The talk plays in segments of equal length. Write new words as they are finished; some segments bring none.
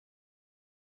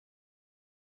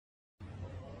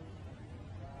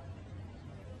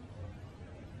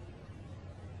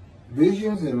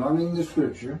Visions and Learning the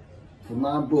Scripture from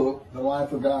my book, The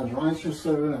Life of God's Righteous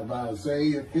Servant of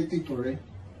Isaiah 53.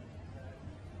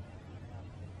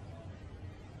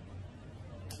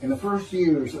 In the first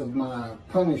years of my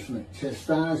punishment,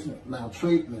 chastisement,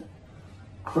 maltreatment,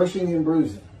 crushing and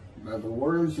bruising, by the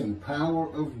words and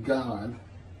power of God,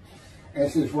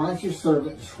 as his righteous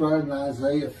servant described in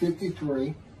Isaiah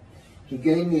 53, he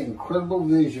gave me incredible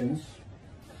visions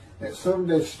that served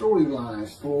as storylines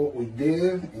for what we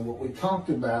did and what we talked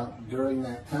about during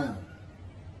that time.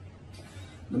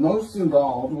 The most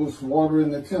involved was water in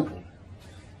the temple,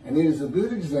 and it is a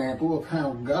good example of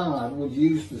how God would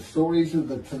use the stories of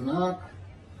the Tanakh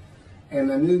and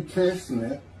the New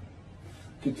Testament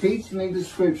to teach me the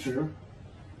Scripture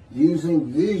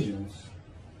using visions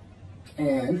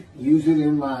and use it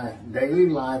in my daily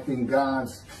life in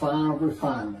God's fire of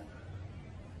refinement.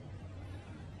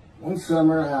 One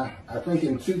summer, I think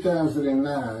in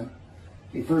 2009,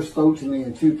 he first spoke to me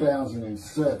in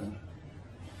 2007.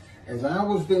 As I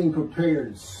was being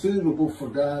prepared, suitable for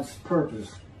God's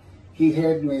purpose, he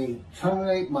had me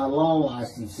terminate my law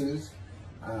licenses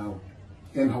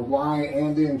in Hawaii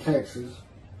and in Texas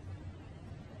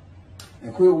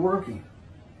and quit working.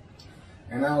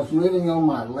 And I was living on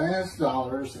my last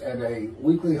dollars at a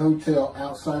weekly hotel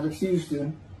outside of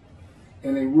Houston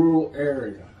in a rural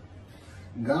area.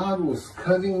 God was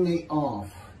cutting me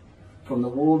off from the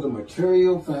world of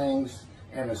material things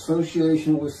and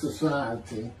association with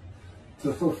society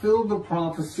to fulfill the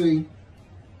prophecy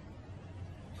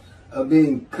of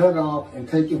being cut off and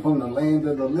taken from the land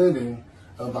of the living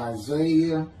of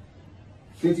Isaiah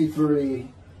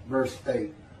 53, verse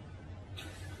 8.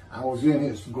 I was in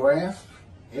his grasp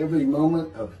every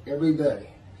moment of every day,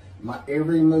 my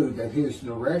every move at his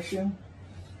direction,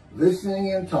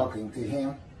 listening and talking to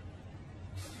him.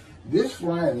 This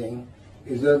writing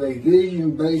is of a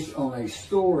vision based on a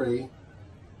story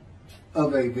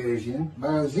of a vision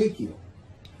by Ezekiel.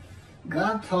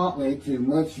 God taught me through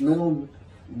much mental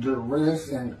duress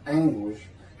and anguish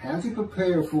how to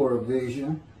prepare for a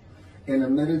vision in a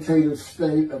meditative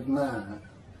state of mind.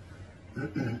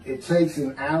 It takes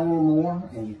an hour or more,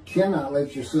 and you cannot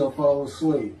let yourself fall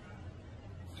asleep.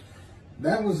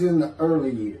 That was in the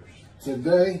early years.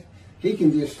 Today, he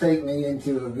can just take me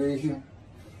into a vision,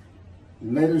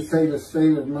 meditative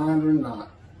state of mind or not.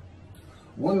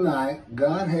 One night,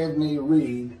 God had me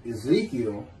read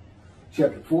Ezekiel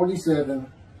chapter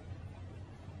 47,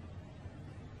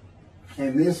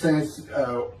 and this is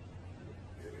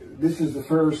the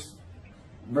first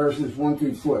verses 1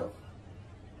 through 12.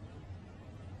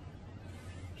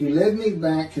 He led me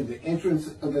back to the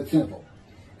entrance of the temple,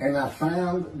 and I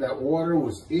found that water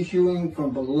was issuing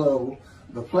from below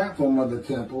the platform of the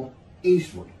temple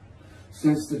eastward,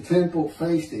 since the temple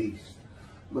faced east.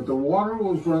 But the water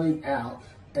was running out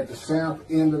at the south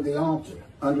end of the altar,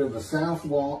 under the south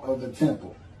wall of the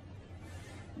temple.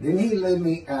 Then he led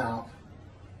me out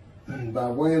by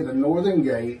way of the northern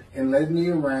gate and led me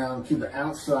around to the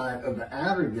outside of the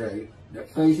outer gate that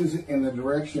faces in the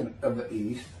direction of the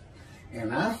east.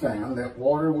 And I found that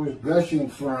water was gushing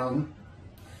from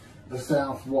the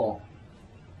south wall.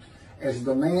 As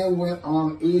the man went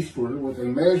on eastward with a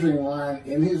measuring line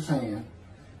in his hand,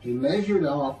 he measured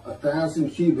off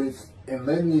 1,000 cubits and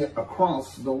led me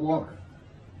across the water.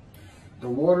 The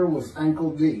water was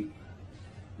ankle deep.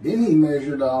 Then he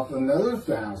measured off another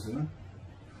 1,000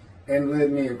 and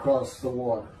led me across the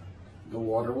water. The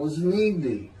water was knee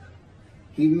deep.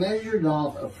 He measured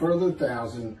off a further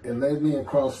 1,000 and led me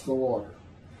across the water.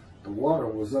 The water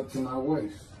was up to my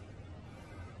waist.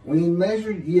 When he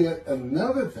measured yet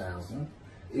another 1,000,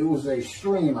 it was a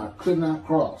stream I could not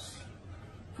cross,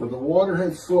 for the water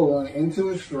had swollen into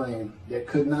a stream that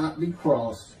could not be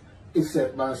crossed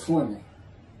except by swimming.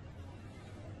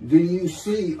 Do you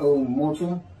see, O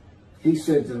mortal? He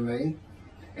said to me,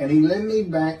 and he led me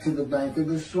back to the bank of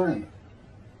the stream.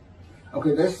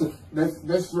 Okay,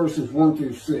 that's verses 1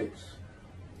 through 6.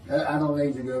 I don't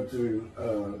need to go through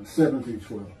 7 through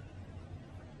 12.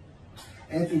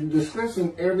 After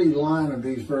discussing every line of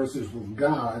these verses with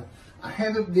God, I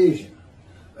had a vision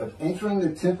of entering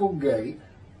the temple gate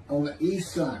on the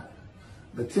east side.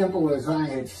 The temple as I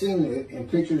had seen it in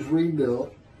pictures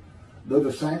rebuilt, though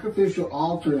the sacrificial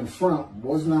altar in front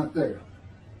was not there.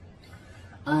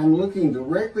 I am looking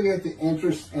directly at the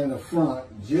entrance in the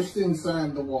front, just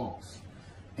inside the walls.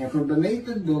 And from beneath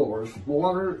the doors,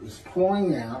 water is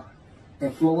pouring out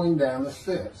and flowing down the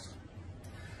steps.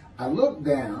 I look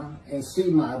down and see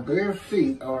my bare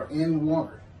feet are in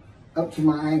water, up to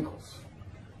my ankles.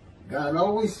 God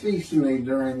always speaks to me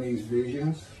during these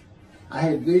visions. I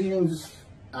had visions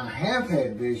I have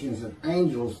had visions of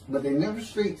angels, but they never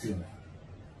speak to me.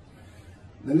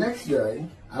 The next day,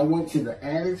 I went to the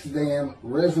Addicks Dam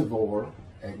Reservoir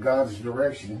at God's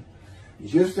direction,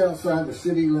 just outside the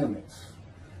city limits.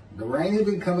 The rain had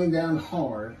been coming down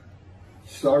hard,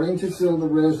 starting to fill the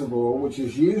reservoir, which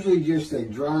is usually just a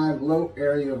dry, low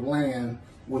area of land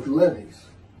with levees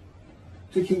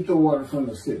to keep the water from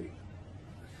the city.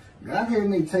 God had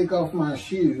me take off my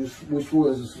shoes, which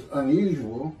was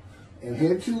unusual, and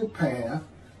head to a path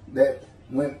that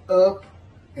went up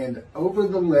and over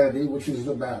the levee, which is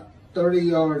about 30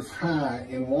 yards high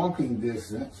in walking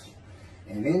distance,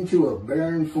 and into a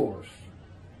barren forest.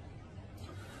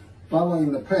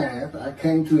 Following the path, I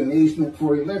came to an easement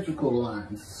for electrical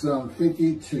lines, some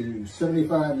 50 to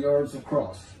 75 yards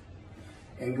across,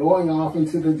 and going off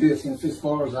into the distance as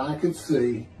far as I could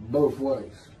see both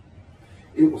ways.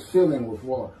 It was filling with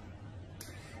water.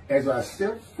 As I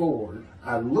stepped forward,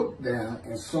 I looked down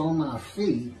and saw my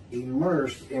feet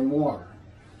immersed in water,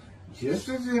 just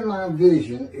as in my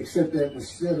vision, except that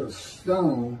instead of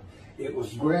stone, it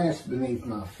was grass beneath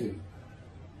my feet.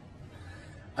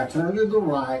 I turned to the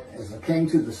right as I came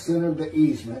to the center of the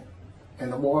easement,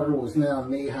 and the water was now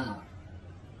knee-high.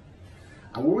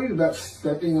 I worried about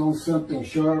stepping on something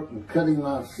sharp and cutting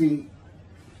my feet.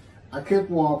 I kept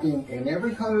walking, and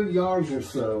every 100 yards or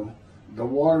so, the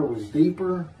water was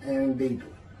deeper and deeper,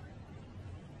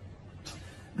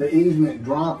 the easement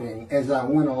dropping as I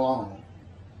went along.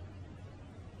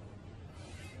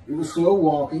 It was slow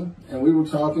walking, and we were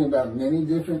talking about many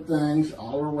different things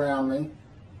all around me,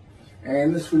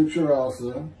 and the scripture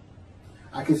also.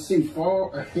 I could see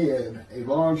far ahead a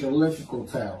large electrical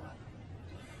tower.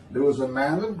 There was a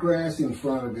mound of grass in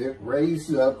front of it,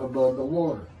 raised up above the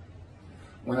water.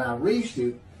 When I reached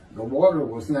it, the water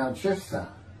was now chest high.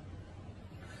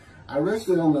 I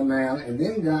rested on the mound, and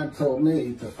then God told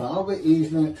me to follow the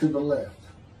easement to the left.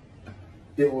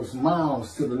 It was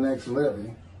miles to the next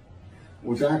levee,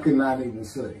 which I could not even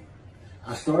see.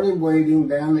 I started wading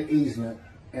down the easement,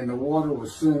 and the water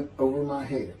was soon over my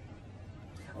head.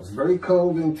 I was very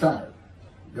cold and tired.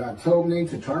 God told me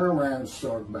to turn around and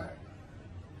start back.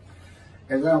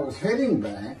 As I was heading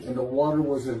back, and the water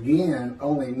was again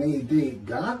only knee deep,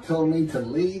 God told me to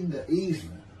leave the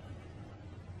easement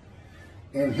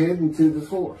and head into the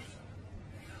forest.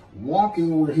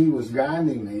 Walking where he was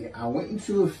guiding me, I went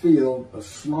into a field of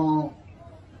small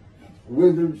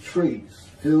withered trees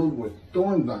filled with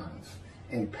thorn vines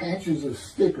and patches of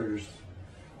stickers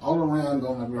all around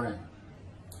on the ground.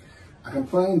 I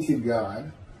complained to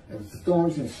God that the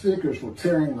thorns and stickers were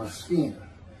tearing my skin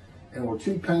and were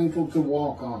too painful to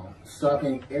walk on,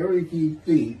 stopping every few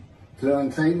feet to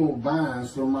untangle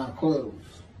vines from my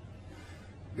clothes.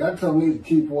 God told me to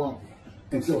keep walking,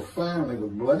 until finally,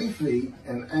 with bloody feet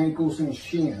and ankles and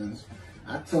shins,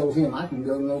 I told him I can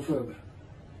go no further.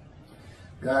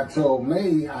 God told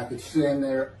me I could stand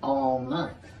there all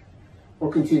night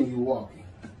or continue walking.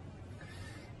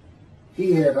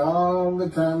 He had all the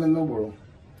time in the world,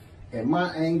 and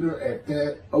my anger at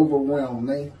that overwhelmed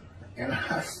me, and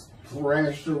I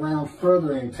thrashed around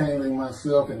further, entangling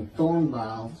myself in thorn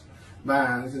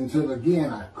vines until again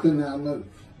I could not move.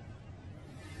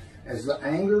 As the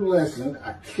anger lessened,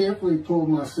 I carefully pulled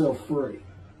myself free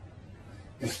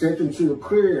and stepped into a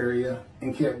clear area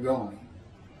and kept going.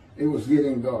 It was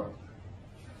getting dark.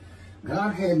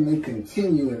 God had me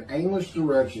continue in aimless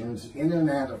directions in and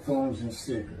out of thorns and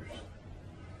stickers.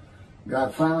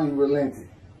 God finally relented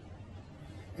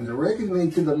and directed me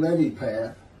to the levee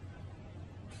path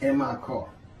and my car.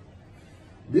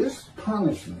 This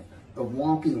punishment of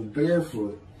walking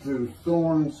barefoot through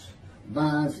thorns,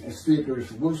 vines, and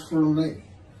stickers was for me.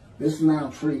 This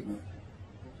maltreatment,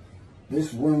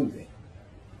 this wounding.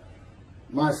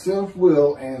 My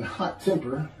self-will and hot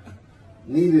temper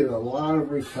needed a lot of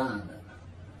refinement.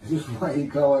 This is why he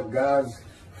called it God's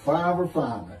fire of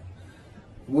refinement.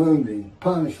 Wounding,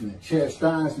 punishment,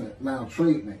 chastisement,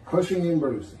 maltreatment, crushing and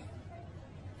bruising.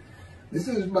 This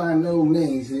is by no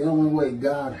means the only way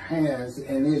God has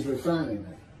and is refining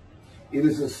me. It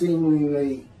is a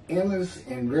seemingly endless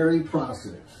and varied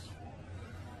process.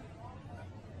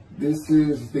 This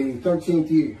is the 13th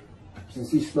year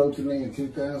since he spoke to me in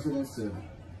 2007.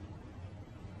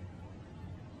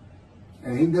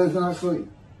 And he does not sleep,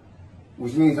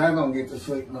 which means I don't get to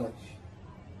sleep much.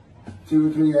 2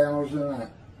 or 3 hours a night.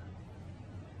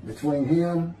 Between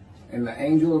him and the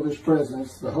angel of his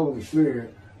presence, the Holy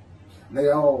Spirit, they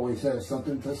always have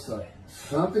something to say,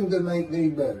 something to make me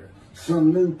better,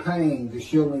 some new pain to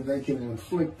show me they can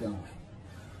inflict on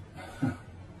me.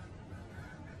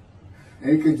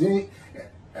 And he continued,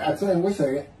 I tell him, wait a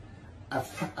second,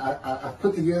 I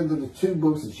put together the 2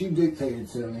 books that you dictated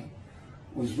to me,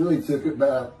 which really took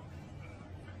about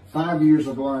 5 years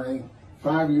of learning,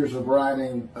 5 years of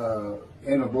writing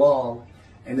in a blog,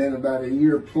 and then about a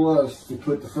year plus to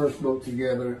put the first book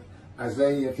together,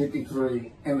 Isaiah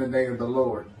 53 and the Day of the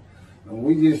Lord. And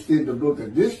we just did the book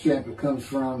that this chapter comes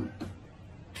from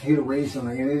here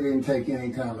recently, and it didn't take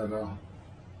any time at all.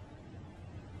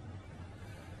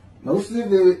 Most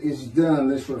of it is done,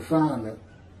 this refinement,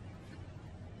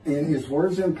 in his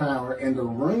words and power in the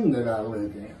room that I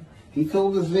live in. He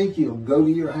told Ezekiel, go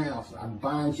to your house. I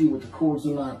bind you with the cords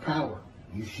of my power.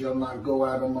 You shall not go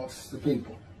out amongst the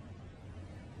people.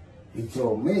 He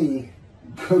told me,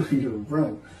 go to your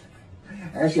room.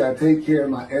 Actually, I take care of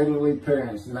my elderly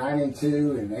parents,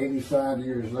 92 and 85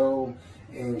 years old,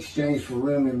 in exchange for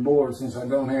room and board since I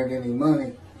don't have any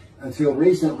money, until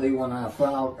recently when I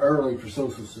filed early for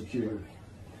Social Security.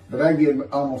 But I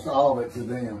give almost all of it to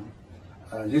them,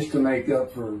 just to make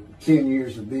up for 10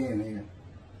 years of being here.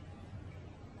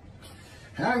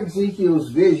 How Ezekiel's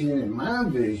vision and my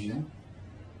vision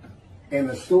and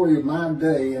the story of my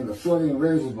day and the flooding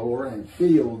reservoir and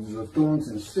fields of thorns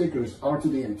and stickers are to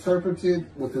be interpreted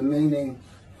with the meaning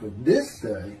for this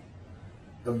day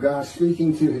of God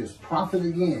speaking to his prophet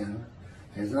again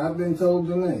has not been told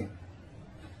to me.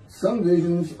 Some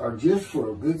visions are just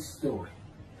for a good story.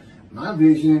 My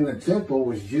vision in the temple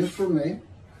was just for me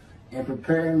and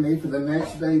preparing me for the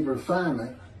next day of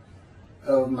refinement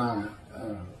of my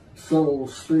soul,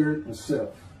 spirit, and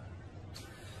self.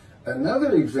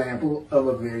 Another example of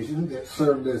a vision that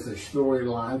served as a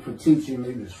storyline for teaching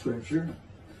me the scripture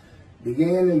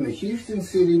began in the Houston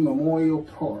City Memorial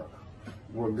Park,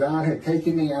 where God had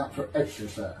taken me out for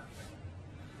exercise.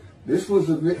 This was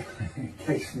a bit,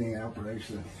 takes me out for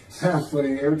exercise. Sounds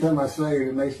funny. Every time I say it,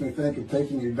 it makes me think of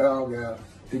taking your dog out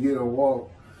to get a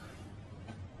walk.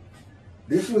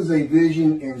 This was a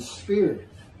vision in spirit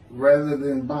rather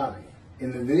than body.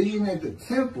 In the vision at the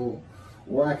temple,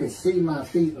 where I could see my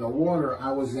feet in the water,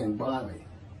 I was in body.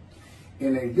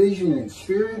 In a vision in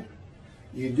spirit,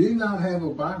 you do not have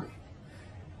a body.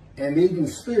 And even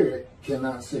spirit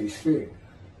cannot see spirit.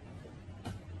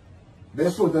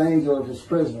 That's what the angel of his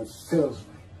presence tells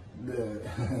me.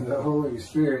 The Holy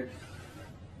Spirit.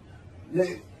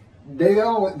 They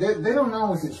don't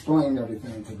always explain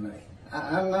everything to me.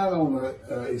 I'm not on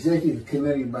the executive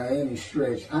committee by any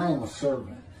stretch. I am a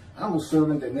servant. I'm a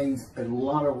servant that needs a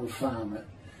lot of refinement.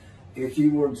 If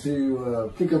you were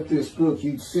to pick up this book,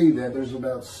 you'd see that there's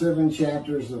about 7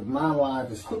 chapters of my life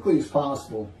as quickly as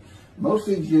possible,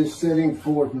 mostly just setting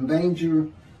forth major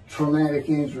traumatic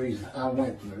injuries I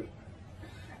went through.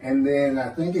 And then I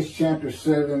think it's chapter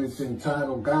 7, it's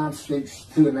entitled God Speaks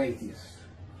to an Atheist.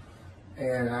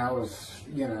 And I was,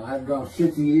 I've gone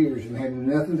 50 years and had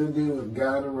nothing to do with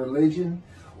God or religion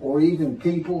or even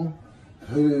people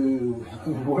who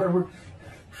were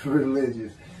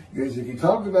religious. Because if you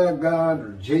talked about God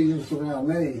or Jesus around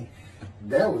me,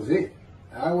 that was it.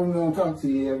 I wasn't going to talk to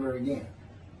you ever again.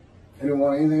 I didn't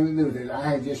want anything to do with it. I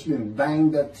had just been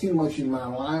banged up too much in my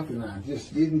life, and I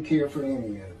just didn't care for any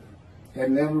of it.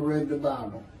 Had never read the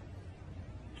Bible.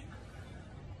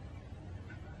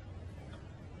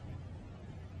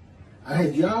 I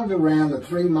had jogged around the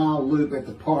 3-mile loop at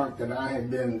the park that I had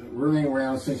been running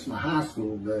around since my high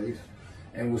school days,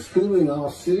 and was cooling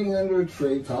off sitting under a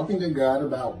tree talking to God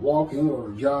about walking or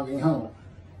jogging home,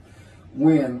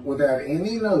 when, without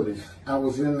any notice, I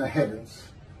was in the heavens,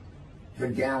 the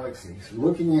galaxies,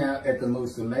 looking out at the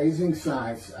most amazing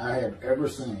sights I have ever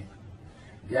seen.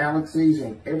 Galaxies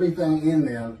and everything in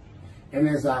them, and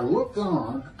as I looked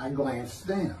on, I glanced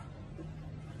down,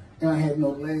 and I had no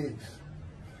legs,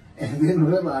 and then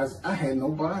realized I had no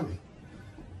body.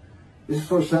 This is the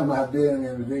first time I've been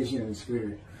in a vision in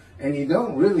spirit. And you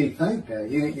don't really think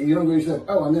that. You don't go to yourself,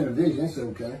 oh, I'm in a vision, it's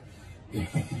okay.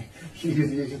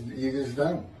 you just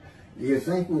don't. You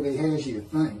think what he has you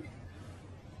think.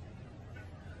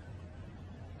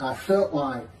 I felt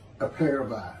like a pair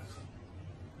of eyes.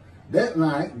 That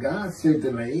night, God said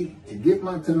to me to get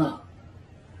my Tanakh.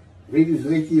 Read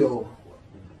Ezekiel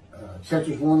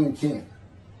chapters 1 and 10.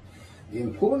 The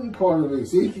important part of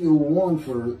Ezekiel 1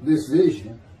 for this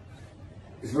vision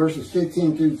is verses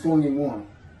 15 through 21.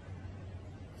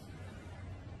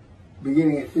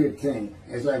 Beginning at 15.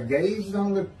 As I gazed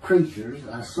on the creatures,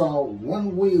 I saw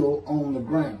one wheel on the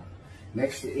ground,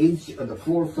 next to each of the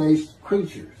 4-faced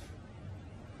creatures.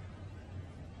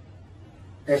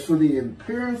 As for the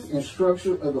appearance and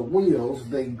structure of the wheels,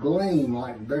 they gleam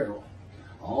like beryl.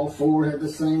 All 4 had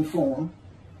the same form.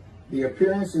 The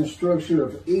appearance and structure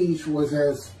of each was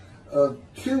as of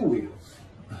 2 wheels.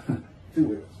 2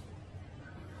 wheels.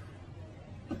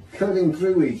 cutting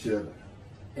through each other.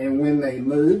 And when they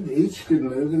moved, each could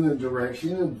move in the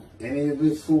direction of any of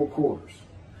its four quarters.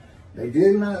 They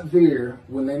did not veer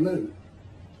when they moved.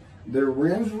 Their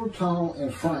rims were tall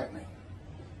and frightening,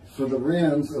 for the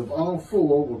rims of all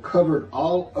four were covered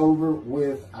all over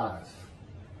with eyes.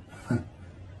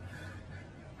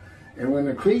 And when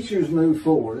the creatures moved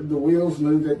forward, the wheels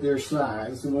moved at their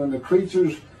sides. And when the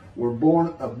creatures were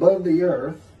born above the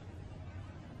earth,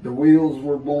 the wheels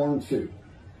were born too.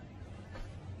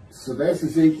 So that's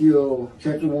Ezekiel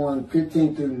chapter 1,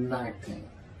 15 through 19.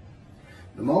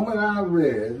 The moment I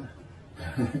read,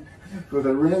 for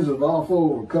the rims of all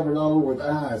four were covered all over with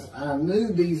eyes, I knew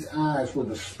these eyes were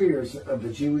the spirits of the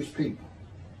Jewish people,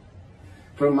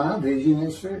 from my vision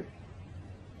and spirit.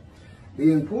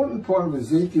 The important part of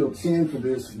Ezekiel 10 for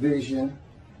this vision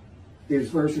is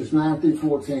verses 9 through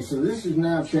 14. So this is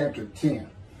now chapter 10.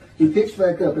 He picks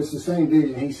back up. It's the same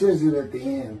vision. He says it at the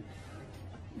end,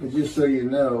 but just so you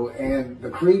know. And the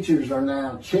creatures are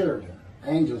now cherubim,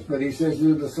 angels, but he says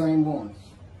they're the same ones.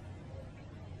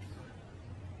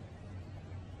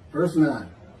 Verse 9.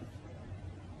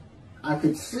 I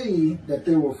could see that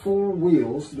there were four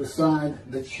wheels beside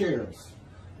the cherubs,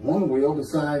 one wheel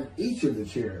beside each of the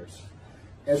cherubs.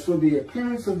 As for the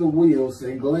appearance of the wheels,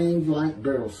 they gleamed like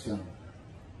beryl stone.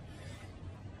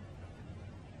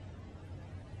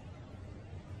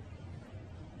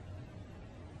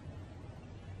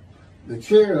 The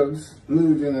cherubs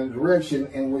moved in a direction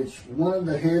in which one of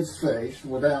the heads faced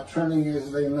without turning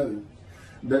as they moved.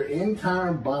 Their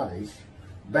entire bodies,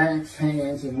 backs,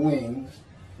 hands, and wings,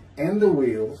 and the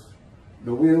wheels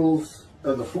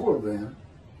of the four of them,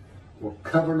 were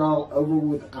covered all over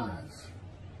with eyes.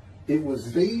 It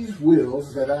was these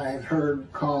wheels that I had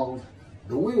heard called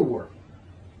the wheelwork.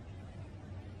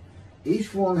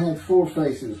 Each one had four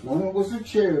faces. One was a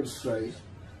cherub's face,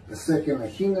 the second a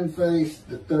human face,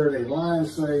 the third a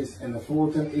lion's face, and the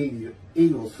fourth an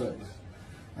eagle's face.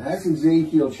 Now that's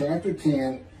Ezekiel chapter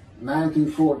 10, 9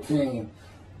 through 14.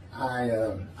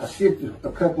 I skipped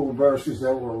a couple of verses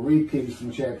that were repeats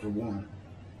from chapter 1.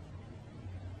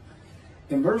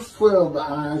 In verse 12, the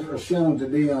eyes are shown to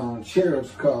be on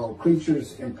cherubs called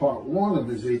creatures in part 1 of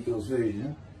Ezekiel's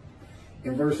vision.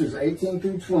 In verses 18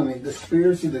 through 20, the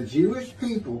spirits of the Jewish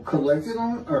people collected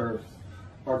on earth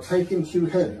are taken to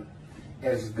heaven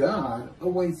as God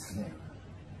awaits them.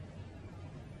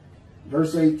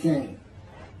 Verse 18,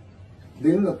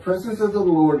 then the presence of the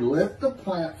Lord left the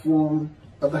platform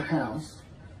of the house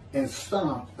and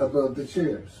stopped above the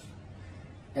cherubs.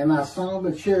 And I saw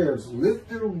the cherubs lift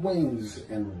their wings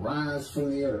and rise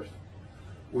from the earth,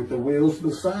 with the wheels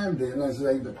beside them as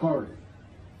they departed.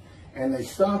 And they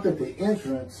stopped at the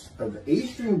entrance of the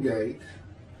eastern gate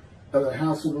of the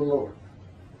house of the Lord,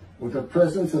 with the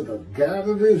presence of the God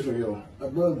of Israel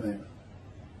above them.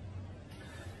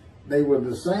 They were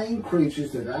the same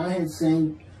creatures that I had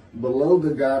seen below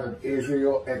the God of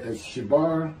Israel at the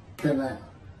Shebar Canal.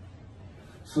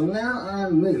 So now I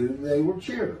knew they were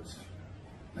cherubs.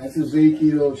 That's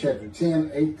Ezekiel chapter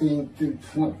 10, 18 through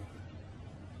 20.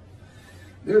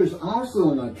 There is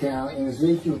also an account in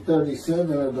Ezekiel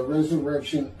 37 of the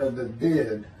resurrection of the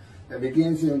dead that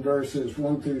begins in verses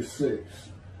 1 through 6.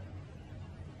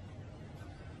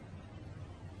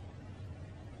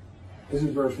 This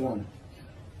is verse 1.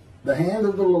 The hand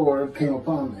of the Lord came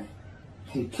upon me.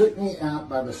 He took me out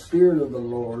by the Spirit of the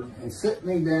Lord and set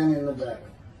me down in the valley.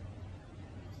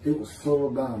 It was full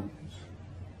of bones.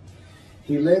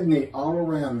 He led me all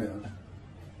around them.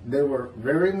 There were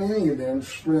very many of them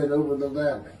spread over the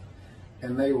valley,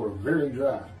 and they were very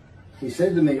dry. He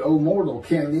said to me, O mortal,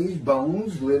 can these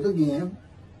bones live again?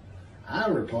 I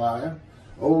replied,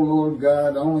 O Lord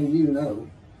God, only you know.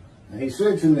 And he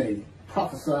said to me,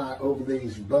 prophesy over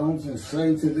these bones and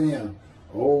say to them,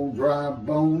 O dry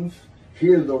bones,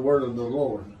 hear the word of the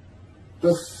Lord.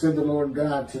 Thus said the Lord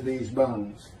God to these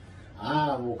bones,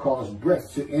 I will cause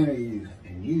breath to enter you,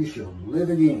 and you shall live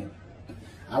again.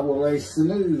 I will lay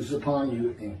sinews upon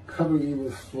you and cover you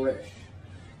with flesh,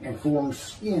 and form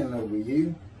skin over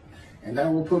you. And I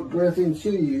will put breath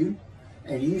into you,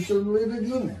 and you shall live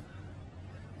again.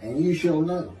 And you shall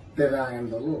know that I am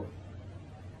the Lord.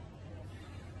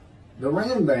 The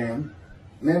Rambam,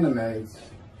 Mennonites,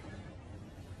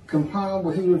 compile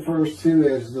what he refers to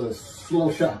as the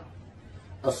Shloshah,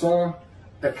 Asar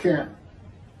Akarim,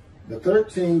 the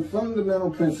 13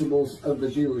 fundamental principles of the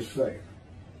Jewish faith,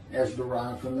 as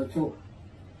derived from the Torah.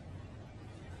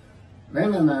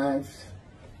 Mennonites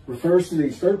refers to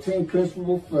these 13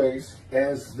 principal faiths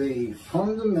as the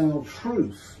fundamental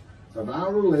truths of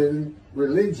our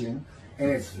religion and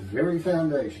its very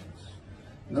foundations.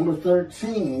 Number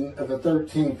 13 of the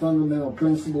 13 fundamental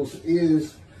principles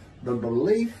is the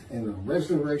belief in the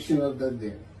resurrection of the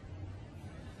dead.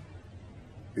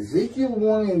 Ezekiel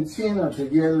 1 and 10 are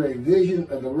together a vision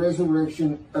of the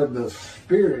resurrection of the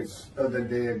spirits of the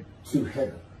dead to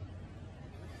heaven.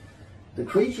 The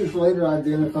creatures later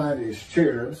identified as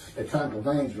cherubs, a type of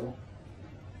angel,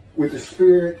 with the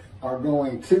spirit are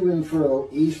going to and fro,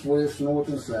 east, west, north,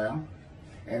 and south,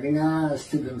 having eyes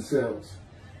to themselves,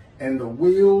 and the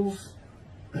wheels,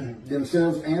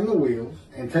 themselves and the wheels,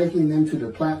 and taking them to the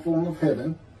platform of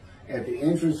heaven at the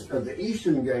entrance of the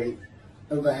eastern gate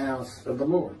of the house of the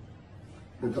Lord,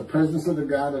 with the presence of the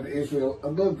God of Israel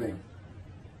above them.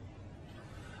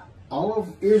 All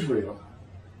of Israel,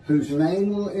 whose name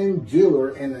will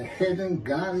endure in the heaven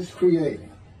God is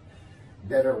creating,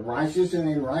 that are righteous and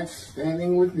in right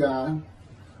standing with God,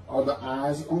 are the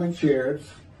eyes on the cherubs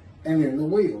and in the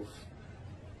wheels.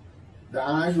 The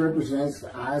eyes represents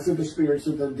the eyes of the spirits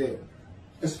of the dead,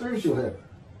 a spiritual heaven,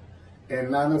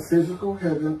 and not a physical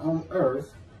heaven on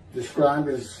earth, described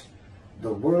as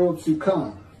the world to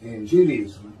come in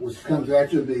Judaism, which comes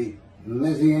after the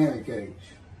Messianic age.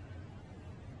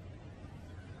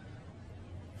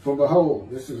 For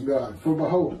behold, this is God, for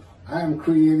behold, I am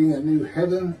creating a new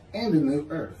heaven and a new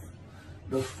earth.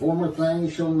 The former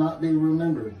things shall not be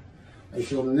remembered. They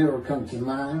shall never come to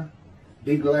mind.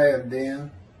 Be glad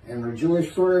then, and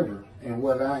rejoice forever in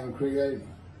what I am creating.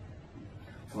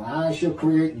 For I shall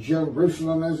create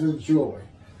Jerusalem as a joy,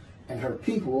 and her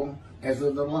people as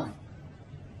a delight.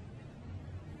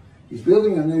 He's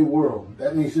building a new world.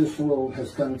 That means this world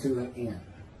has come to an end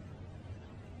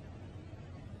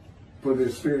for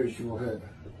this spiritual heaven.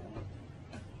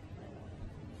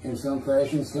 In some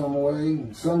fashion, some way,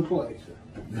 in some place.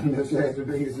 It doesn't have to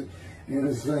be in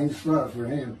the same spot for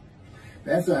him.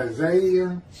 That's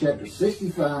Isaiah chapter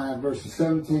 65, verses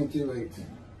 17 to 18.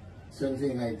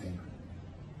 17 and 18.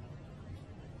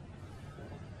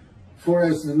 For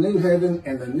as the new heaven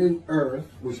and the new earth,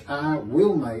 which I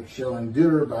will make, shall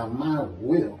endure by my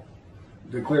will,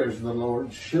 declares the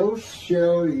Lord, so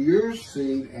shall your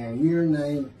seed and your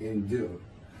name endure.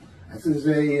 That's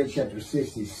Isaiah chapter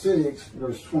 66,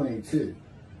 verse 22.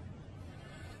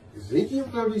 Ezekiel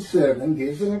 37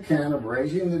 gives an account of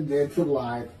raising the dead to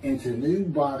life into new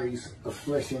bodies of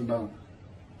flesh and bone.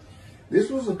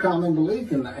 This was a common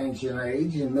belief in the ancient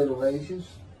age and Middle Ages.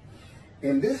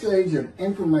 In this age of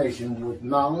information with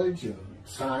knowledge of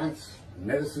science,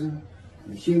 medicine,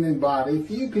 and the human body,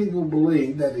 few people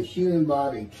believe that the human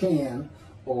body can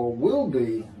or will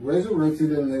be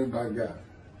resurrected anew by God.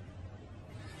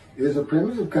 It is a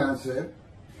primitive concept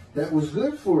that was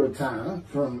good for a time,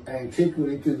 from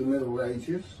antiquity to the Middle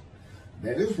Ages.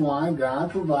 That is why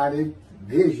God provided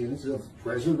visions of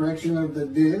resurrection of the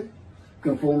dead,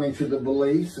 conforming to the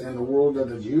beliefs and the world of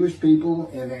the Jewish people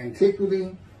in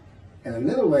antiquity and the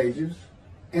Middle Ages,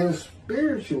 and a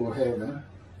spiritual heaven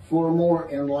for a more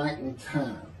enlightened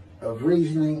time of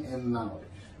reasoning and knowledge.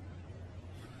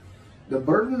 The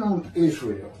burden on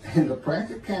Israel and the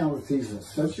practicalities of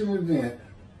such an event,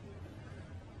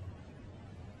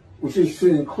 which is to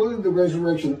include the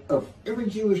resurrection of every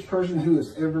Jewish person who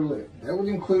has ever lived. That would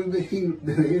include the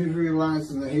Israelites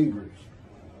and the Hebrews.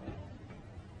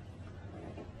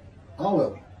 All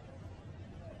of them.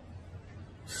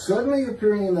 Suddenly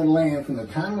appearing in the land from the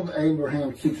time of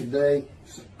Abraham to today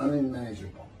is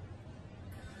unimaginable.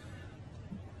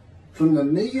 From the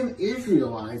million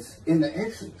Israelites in the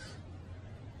Exodus,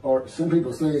 or some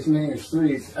people say as many as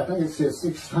 3, I think it says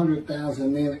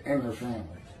 600,000 men and their families,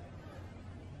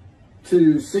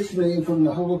 to 6 million from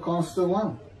the Holocaust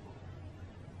alone.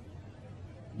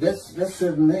 That's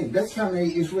 7 million. That's how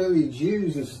many Israeli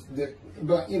Jews,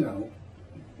 but you know,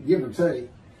 give or take,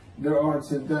 there are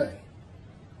today.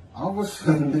 All of a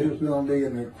sudden, there's going to be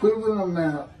an equivalent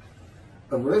amount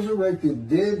of resurrected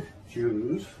dead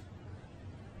Jews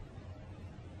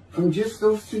from just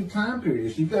those 2 time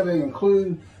periods. You've got to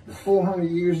include the 400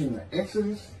 years in the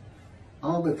Exodus,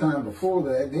 all the time before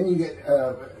that. Then you get,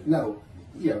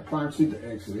 prior to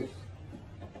the Exodus.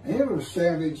 And they were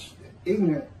savage,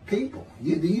 ignorant people.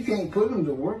 You can't put them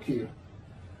to work here.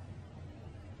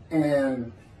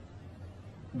 And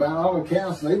by all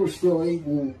accounts, they were still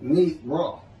eating meat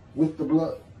raw with the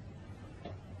blood.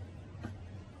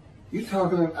 You're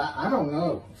talking, I don't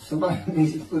know. Somebody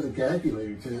needs to put a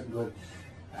calculator to it, but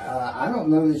I don't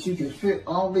know that you can fit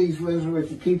all these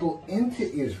resurrected people into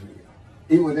Israel.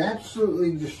 It would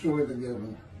absolutely destroy the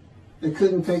government. They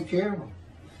couldn't take care of them.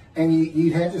 And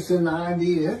you'd have to send the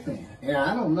IDF in. And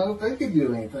I don't know if they could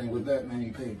do anything with that many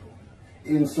people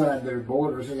inside their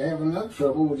borders. They have enough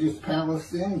trouble with just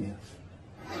Palestinians.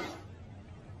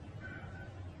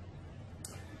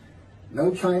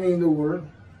 no training in the Word.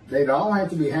 They'd all have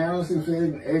to be housed and fed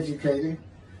and educated.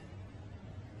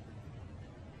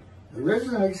 The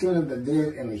resurrection of the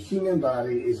dead in the human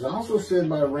body is also said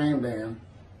by Rambam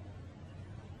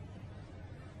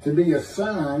to be a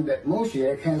sign that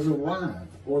Moshiach has arrived,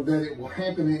 or that it will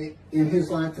happen in his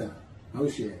lifetime.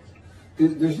 Moshiach.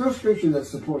 There's no scripture that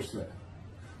supports that.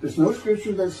 There's no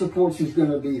scripture that supports he's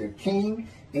going to be a king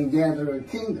and gather a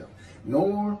kingdom.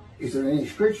 Nor is there any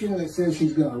scripture that says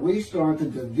he's going to restart the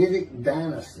Davidic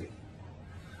dynasty.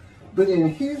 But in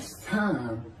his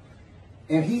time,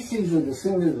 and he sees a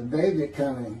descendant of David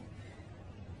coming,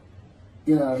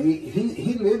 you know,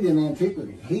 he lived in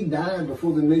antiquity. He died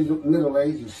before the Middle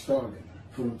Ages started,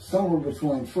 from somewhere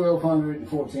between 1200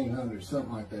 and 1400,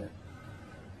 something like that.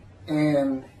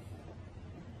 And,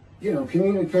 you know,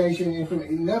 communication,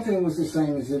 information, nothing was the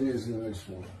same as it is in this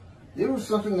world. It was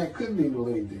something that could be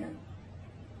believed in.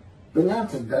 But not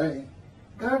today.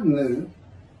 God knew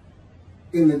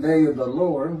in the day of the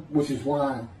Lord, which is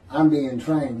why I'm being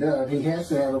trained up, he has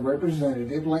to have a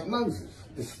representative like Moses.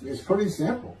 It's pretty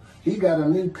simple. He got a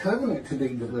new covenant to be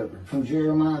delivered from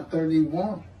Jeremiah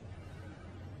 31.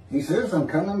 He says, I'm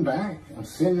coming back. I'm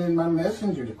sending my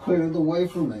messenger to clear the way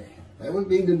for me. That would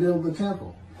be to build the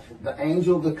temple. The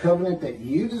angel of the covenant that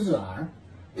you desire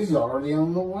is already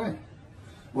on the way.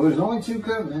 Well, there's only two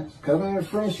covenants. Covenant of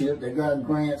friendship that God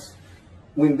grants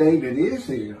when David is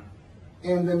here,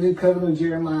 and the new covenant of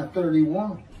Jeremiah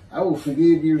 31. I will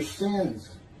forgive your sins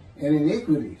and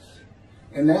iniquities,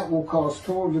 and that will cause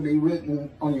Torah to be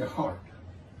written on your heart.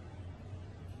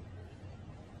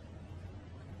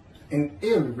 And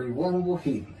everyone will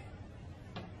heed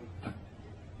me.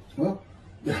 Well,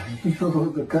 you know,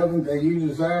 the covenant that you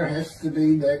desire has to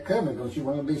be that covenant. Don't you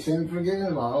want to be sin forgiven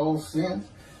of all sins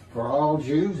for all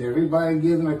Jews? Everybody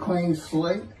given a clean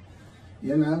slate,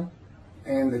 you know.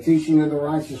 And the teaching of the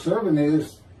righteous servant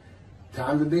is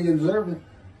time to be observant.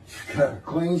 You got a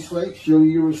clean slate. Show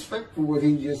your respect for what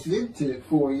he just did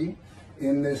for you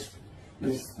in this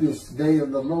day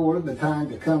of the Lord, the time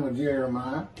to come of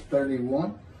Jeremiah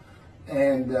 31,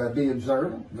 and be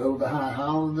observant. Go to the high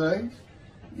holidays.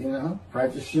 You know,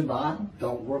 practice Shabbat.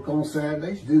 Don't work on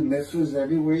Saturdays. Do mitzvahs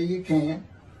everywhere you can.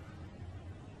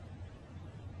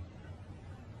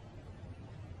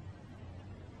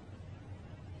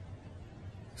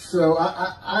 So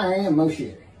I am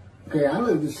Moshiach. Okay, I'm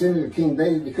the descendant of King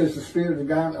David because the Spirit of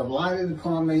God alighted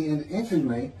upon me and entered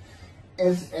me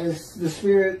as the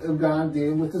Spirit of God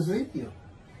did with Ezekiel.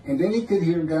 And then he could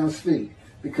hear God speak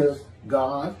because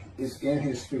God is in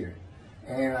his spirit.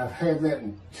 And I've had that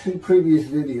in 2 previous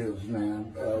videos now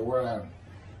where I'm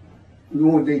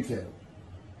more detailed.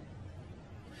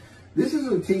 This is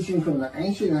a teaching from the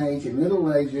ancient age and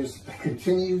Middle Ages that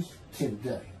continues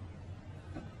today.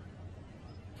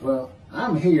 Well,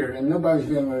 I'm here and nobody's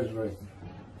been resurrected.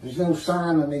 There's no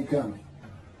sign of me coming.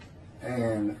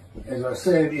 And as I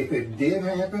said, if it did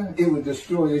happen, it would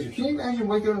destroy Israel. Can you imagine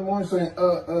waking up in the morning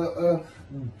saying,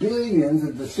 billions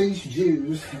of deceased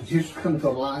Jews have just come to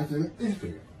life in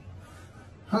Israel?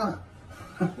 Huh?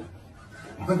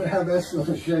 Wonder how that's going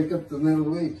to shake up the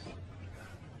Middle East.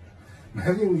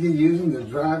 Maybe we could use them to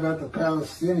drive out the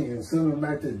Palestinians, send them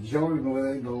back to Jordan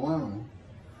where they belong.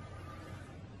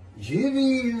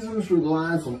 Judaism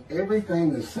relies on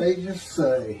everything the sages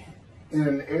say in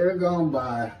an era gone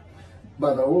by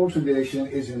the oral tradition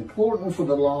is important for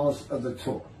the laws of the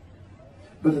Torah.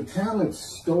 But the Talmud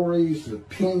stories,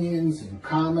 opinions, and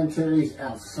commentaries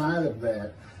outside of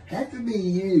that have to be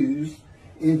used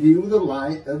in view of the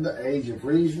light of the age of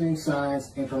reasoning,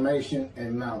 science, information,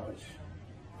 and knowledge.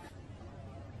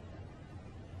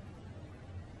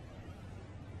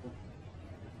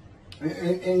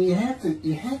 And you have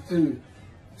to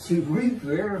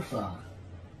re-verify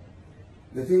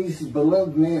that these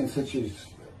beloved men, such as,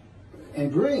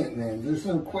 and brilliant men, there's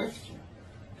no question,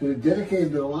 who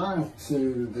dedicated their life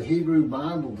to the Hebrew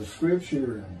Bible, the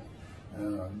Scripture,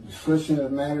 and discussion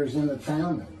of matters in the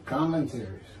Talmud,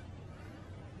 commentaries.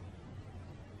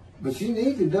 But you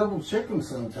need to double check them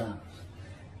sometimes.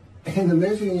 In the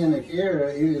Messianic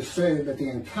era, it is said that the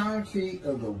entirety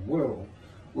of the world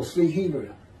will speak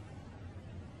Hebrew.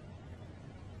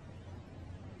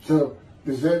 So,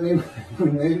 does that mean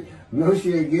when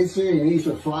Moshiach gets here, he needs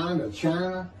to fly to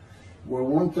China, where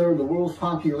 1/3 of the world's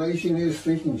population is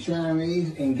speaking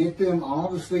Chinese, and get them all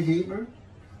to speak Hebrew?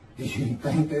 Do you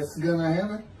think that's going to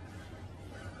happen?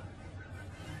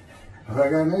 Well, I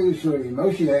got news for you.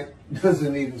 Moshiach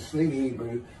doesn't even speak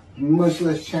Hebrew, much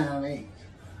less Chinese.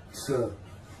 So,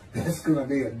 that's going to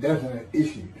be a definite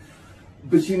issue.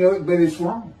 But you know, but it's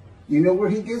wrong. You know where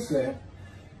he gets that?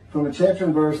 from a chapter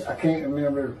and verse. I can't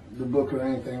remember the book or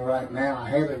anything right now. I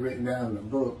have it written down in the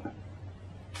book.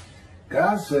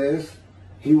 God says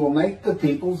he will make the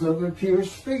peoples of a pure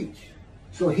speech.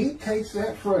 So he takes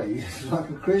that phrase, it's like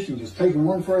a Christian just taking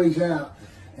one phrase out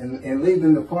and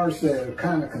leaving the parts that are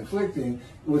kind of conflicting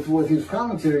with what his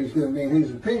commentary is going to be in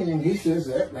his opinion. He says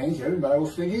that means everybody will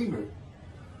speak Hebrew.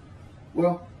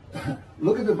 Well,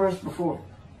 look at the verse before it.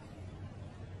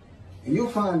 And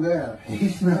you'll find out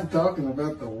he's not talking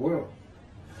about the world.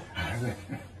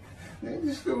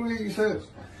 Just go read what he says.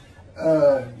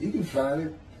 You can find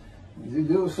it. You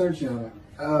do a search on it.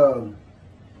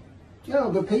 You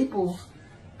know, the peoples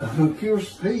of pure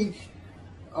speech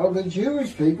are the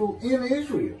Jewish people in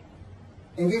Israel.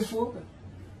 And guess what?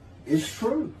 It's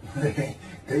true.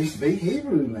 They speak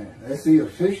Hebrew now. That's the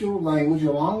official language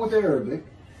along with Arabic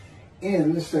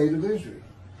in the state of Israel.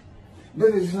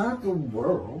 But it's not the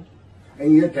world.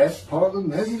 And yet that's part of the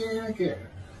Messianic era.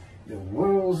 The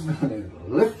world's going to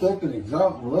lift up and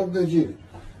exalt and love the Jew.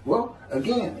 Well,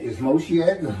 again, is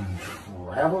Moshiach going to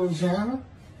rattle the China?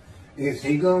 Is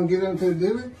he going to get them to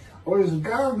do it? Or is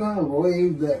God going to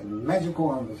wave that magical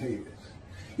arm of his?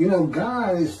 You know,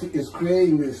 God is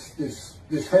creating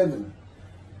this heaven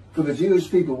for the Jewish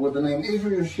people with the name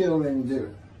Israel shall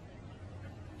endure.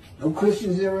 No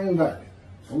Christians ever invited.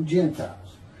 No Gentiles.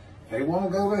 If they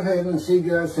want to go to heaven and see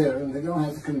God's heaven, they're going to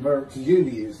have to convert to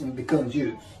Judaism and become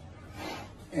Jews.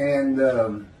 And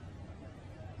the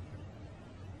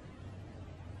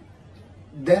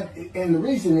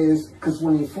reason is because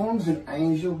when he forms an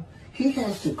angel, he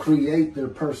has to create their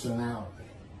personality.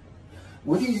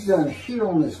 What he's done here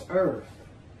on this earth,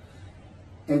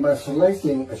 and by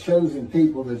selecting a chosen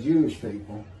people, the Jewish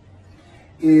people,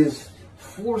 is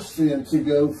force them to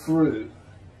go through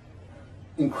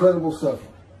incredible suffering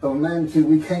of a magnitude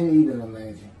we can't even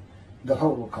imagine. The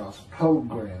Holocaust,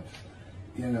 pogroms,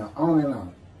 you know, on and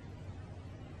on.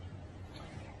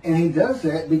 And he does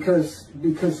that because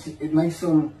it makes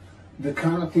them the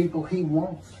kind of people he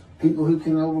wants. People who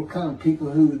can overcome,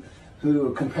 people who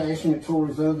are compassionate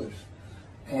towards others.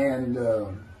 And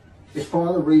it's part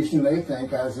of the reason they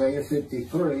think Isaiah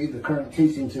 53, the current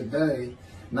teaching today,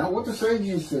 not what the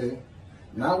sages said,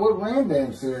 not what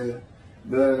Rambam said,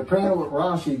 but apparently what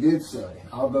Rashi did say,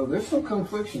 although there's some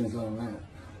conflictions on that.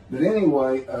 But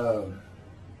anyway,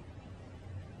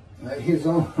 his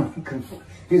own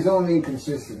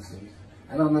inconsistencies.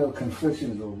 I don't know if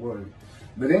conflictions are a word.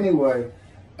 But anyway,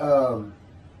 I'll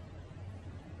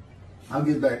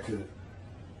get back to it.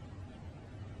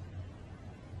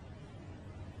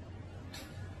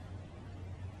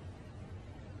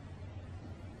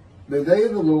 The day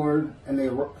of the Lord and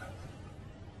the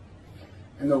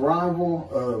arrival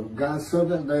of God's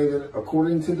servant David,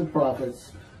 according to the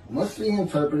prophets, must be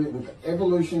interpreted with the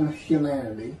evolution of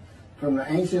humanity from the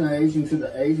ancient age into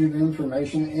the age of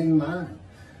information in mind,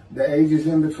 the ages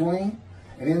in between,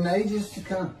 and in the ages to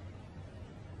come.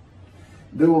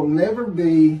 There will never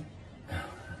be,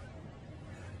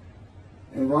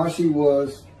 and Rashi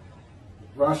was,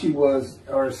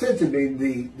 or said to be,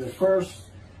 the first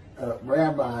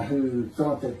rabbi who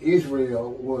thought that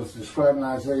Israel was described in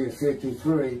Isaiah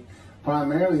 53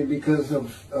 primarily because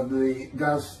of the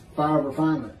God's fire of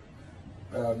refinement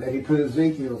that he put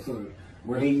Ezekiel through,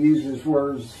 where he uses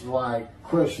words like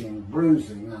crushing,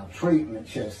 bruising, maltreatment,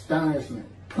 chastisement,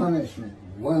 punishment,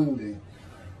 wounding.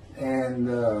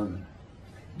 And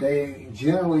they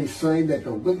generally say that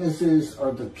the witnesses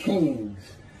are the kings,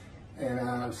 and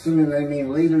I'm assuming they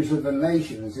mean leaders of the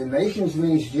nations. And nations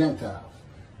means Gentiles.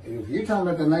 If you're talking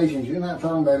about the nations, you're not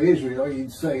talking about Israel,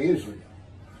 you'd say Israel.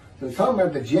 So talking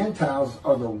about the Gentiles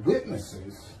are the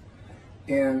witnesses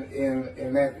in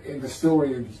the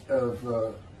story of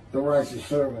the righteous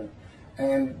servant.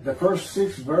 And the first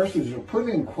 6 verses are put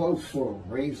in quotes for a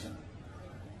reason.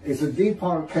 It's a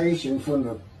demarcation from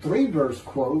the 3-verse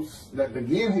quotes that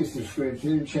begin his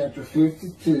description in chapter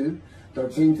 52,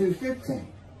 13 through 15.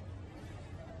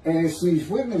 And it's these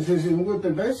witnesses, and what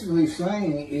they're basically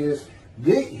saying is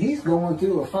he's going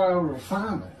through a fire of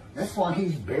refinement. That's why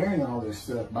he's bearing all this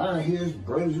stuff. By his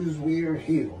bruises we are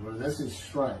healed, or that's his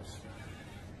stripes.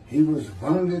 He was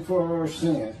wounded for our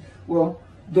sins. Well,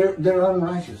 they're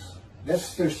unrighteous.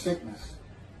 That's their sickness.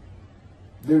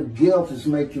 Their guilt is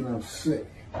making them sick,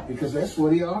 because that's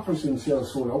what he offers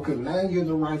himself for. Okay, now you're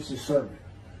the righteous servant.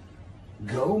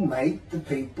 Go make the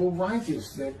people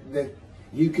righteous that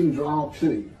you can draw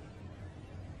to.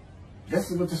 That's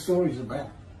what the story's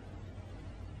about.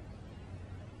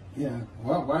 Yeah,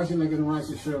 why is he making a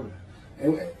righteous servant?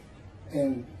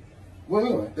 And well,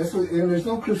 anyway, that's what, and there's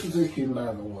no crucifixion,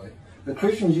 by the way. The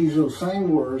Christians use those same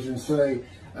words and say,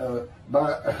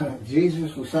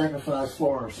 Jesus was sacrificed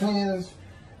for our sins,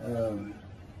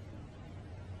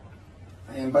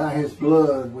 and by his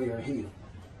blood we are healed.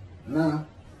 No,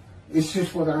 it's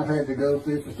just what I've had to go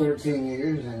through for 13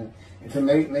 years and to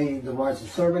make me the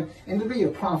righteous servant and to be a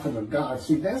prophet of God.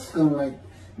 See, that's going to make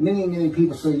many, many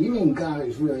people say, you mean God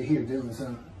is really here doing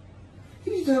something?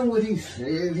 He's doing what he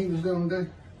said he was going to do.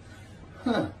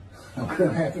 Huh. I'm going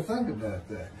to have to think about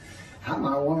that. I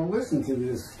might want to listen to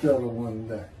this fellow one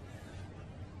day.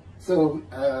 So,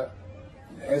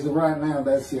 as of right now,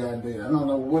 that's the idea. I don't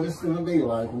know what it's going to be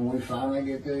like when we finally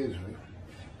get to Israel.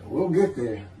 But we'll get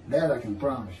there. That I can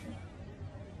promise you.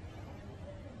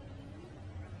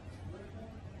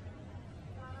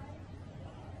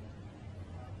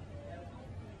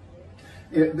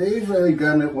 The Israeli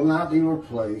government will not be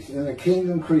replaced and the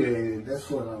kingdom created. That's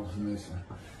what I was missing.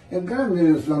 If God knew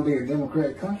it was going to be a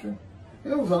democratic country,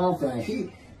 it was all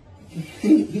things.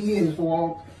 He has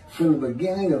walked from the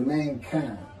beginning of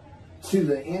mankind to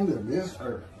the end of this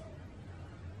earth.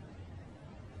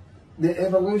 The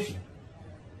evolution.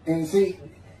 And see,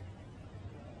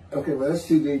 okay, well, that's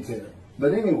too detailed.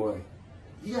 But anyway,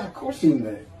 yeah, of course he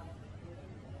knew.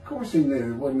 Of course he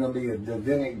knew it wasn't going to be a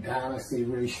Davidic dynasty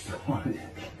restarted.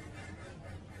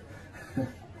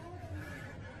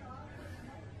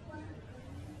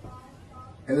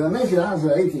 As I mentioned, I was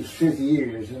an atheist 50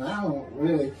 years, and I don't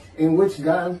really, in which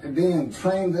God, being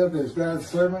trained up as God's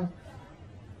servant,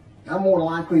 I'm more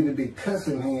likely to be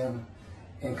cussing him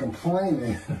and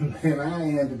complaining than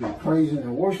I am to be praising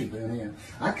and worshiping him.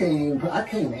 I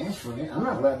can't ask for it. I'm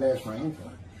not allowed to ask for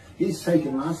anything. He's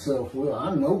taking my self-will.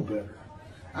 I know better.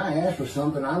 I ask for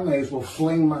something, I may as well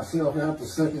fling myself out the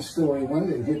second story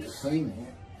window and hit the ceiling.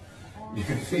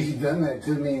 Because he's done that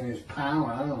to me in his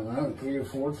power, I don't know, 3 or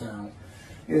 4 times.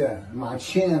 Yeah, my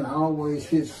chin always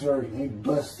hits first. He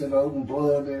busted open,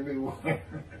 blood everywhere.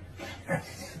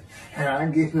 And I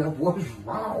get up, what's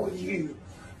wrong with you?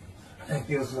 And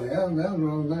he'll say, oh, nothing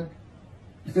wrong with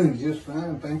that. Doing just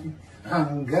fine, thank you.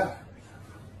 I'm God.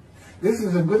 This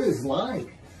is what it's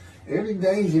like. Every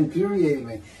day he's infuriating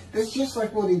me. That's just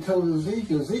like what he told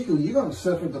Ezekiel. Ezekiel, you're going to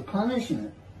suffer the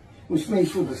punishment, which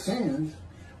means for the sins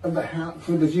of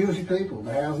for the Jewish people,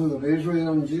 the houses of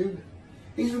Israel and Judah.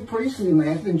 He's a priestly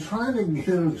man. He's been trying to get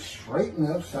him to straighten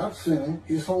up, stop sinning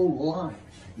his whole life.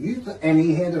 And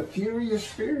he had a furious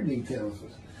spirit, he tells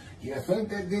us. You think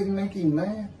that didn't make him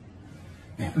mad?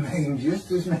 It made him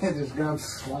just as mad as God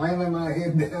slamming my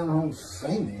head down on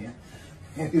Satan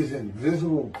and his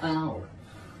invisible power.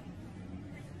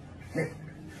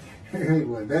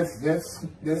 Anyway, that's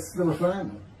the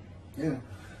refinement. Yeah.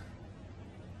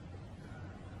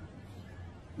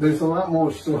 There's a lot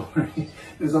more story.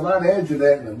 There's a lot added to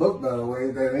that in the book, by the way,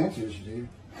 that interests you.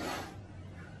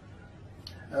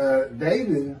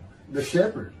 David, the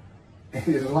shepherd,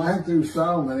 is line through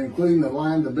Solomon, including the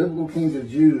line, the biblical kings of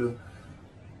Judah,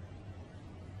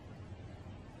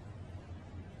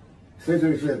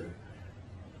 etc.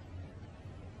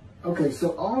 Okay,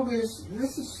 so all this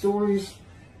is stories,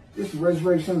 this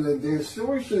resurrection of the dead,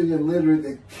 stories that are illiterate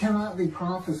that cannot be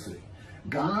prophecy.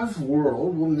 God's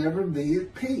world will never be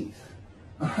at peace.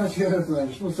 That's the other thing.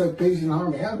 You're supposed to have peace and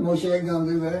harmony. How's Moshiach going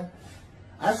to do that?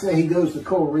 I say he goes to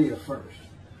Korea first.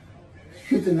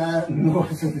 Get the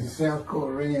North and the South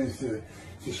Koreans to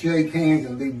shake hands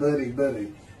and be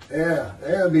buddy-buddy. Yeah,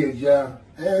 that'll be a job.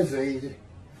 That's easy.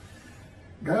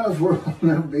 God's world will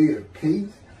never be at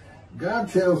peace. God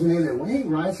tells me that when he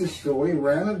writes a story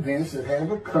around events that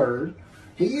have occurred,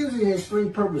 he usually has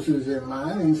 3 purposes in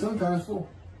mind, and sometimes 4.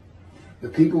 The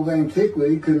people of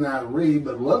antiquity could not read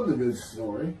but loved a good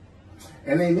story,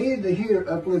 and they needed to hear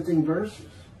uplifting verses.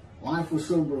 Life was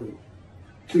so brutal.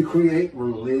 To create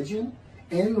religion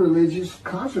and religious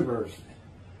controversy.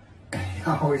 He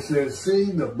always says, see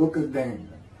the Book of Daniel.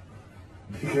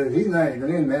 Because he's not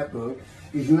even in that book.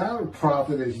 He's not a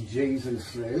prophet, as Jesus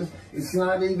says. It's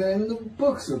not even in the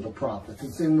books of the prophets.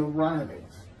 It's in the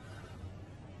writings.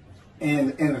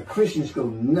 And the Christians go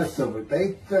nuts over it.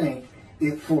 They think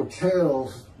it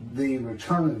foretells the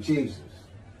return of Jesus,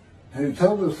 who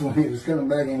told us when he was coming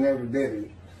back he never did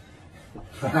it.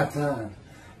 5 times.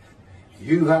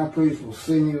 You, high priest, will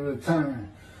see me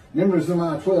return. Numbers of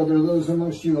my 12, there are those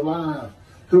amongst you alive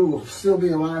who will still be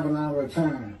alive when I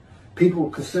return. People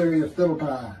of Caesarea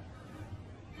Philippi.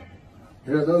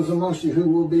 There are those amongst you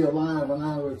who will be alive when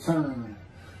I return.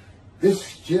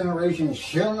 This generation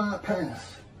shall not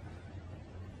pass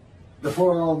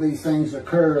before all these things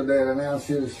occur that announce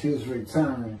his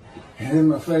return. And then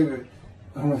my favorite,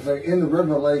 I'm going to say, in the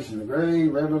Revelation, the great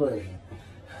Revelation,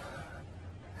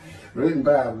 written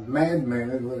by a madman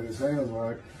is what it sounds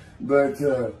like. But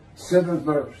 7th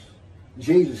verse,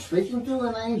 Jesus speaking to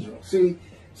an angel. See,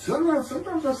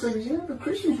 sometimes I say, you know, the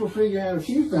Christians will figure out a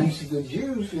few things that the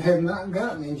Jews have not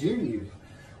gotten in Judaism.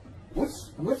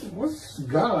 What's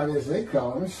God, as they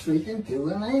call him, speaking to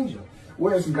an angel?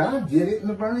 Whereas God did it in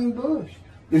the burning bush.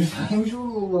 There's an angel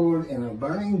of the Lord in a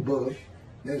burning bush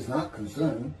that's not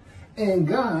consumed, and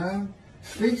God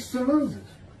speaks to Moses.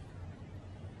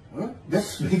 Well, that's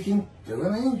speaking to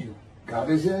an angel. God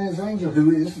is in his angel,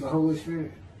 who is the Holy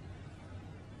Spirit.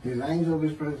 His angel of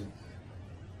his presence.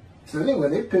 So anyway,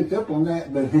 they picked up on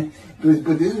that, but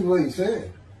this is what he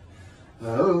said.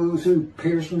 Those who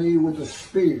pierce me with a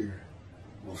spear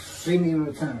will see me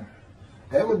return.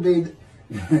 That would be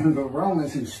the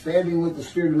Romans who stabbed him with the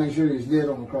spear to make sure he's dead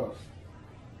on the cross.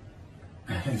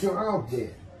 So they're all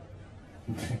dead.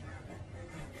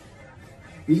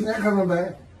 He's not coming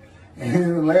back. And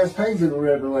in the last page of the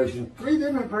Revelation, 3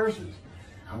 different verses.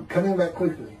 I'm coming back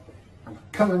quickly. I'm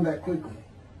coming back quickly.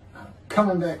 I'm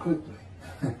coming back quickly.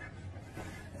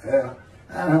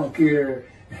 I don't care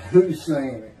who's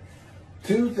saying it.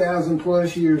 2,000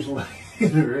 plus years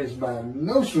later, it's by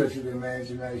no stretch of the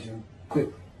imagination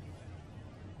quickly.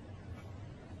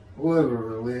 What a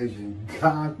religion.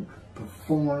 God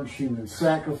performs human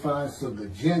sacrifice so the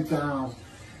Gentiles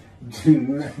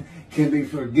can be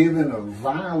forgiven of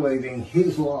violating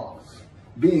his laws,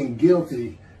 being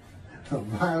guilty of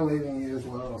violating his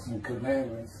laws and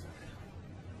commandments.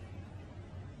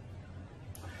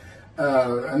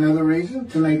 Another reason,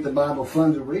 to make the Bible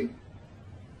fun to read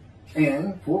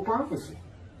and for prophecy.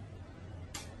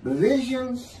 The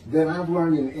visions that I've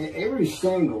learned in every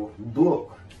single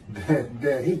book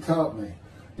that he taught me.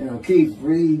 You know, Keith,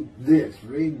 read this,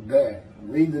 read that,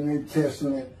 read the New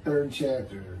Testament 3rd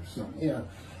chapter or something. You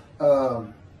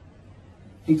know,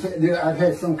 I've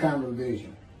had some kind of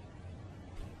vision.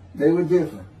 They were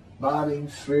different. Body,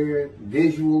 spirit,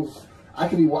 visuals. I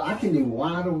can be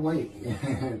wide awake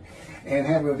and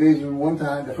have a vision. One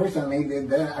time, the first time he did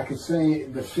that, I could see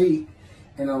the feet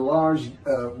in a large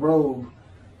robe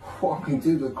walking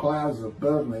through the clouds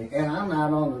above me, and I'm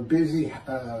out on a busy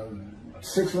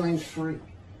 6-lane street,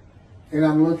 and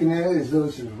I'm looking at it as though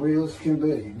it's as real as can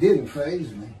be. It didn't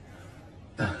faze me,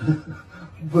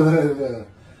 but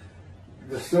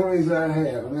the stories I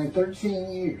have, I mean,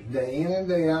 13 years, day in and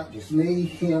day out, just me,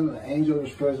 him, the angel of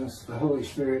his presence, the Holy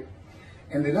Spirit,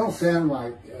 and they don't sound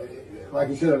like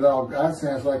you said, at all. God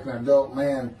sounds like an adult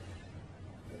man.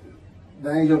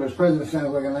 The angel of his presence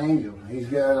sounds like an angel. He's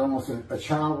got almost a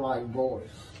childlike voice,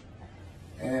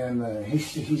 and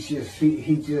he's the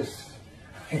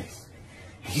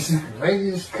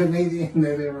greatest comedian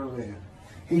that ever lived.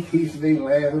 He keeps me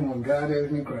laughing when God has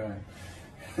me crying.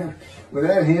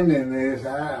 Without him in this,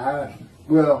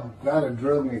 well, God had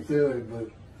drug me through it, but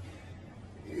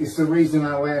it's the reason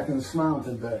I laugh and smile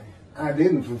today. I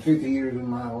didn't for 50 years of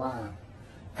my life.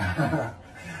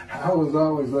 I was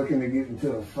always looking to get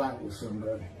into a fight with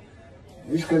somebody,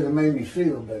 just because it made me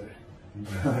feel better.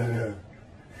 But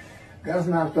God's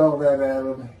knocked all that out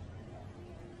of me.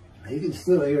 He can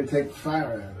still irritate the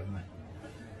fire out of me.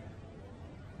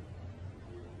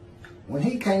 When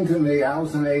he came to me, I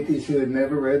was an atheist who had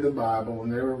never read the Bible,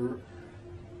 never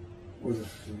was,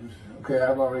 okay,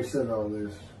 I've already said all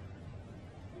this.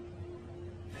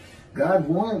 God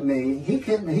wanted me, he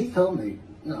told me,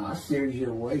 no, I steered you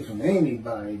away from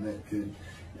anybody that could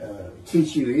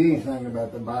teach you anything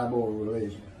about the Bible or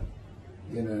religion,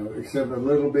 you know, except a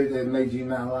little bit that made you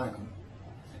not like them.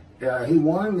 He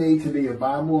wanted me to be a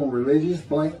Bible and religious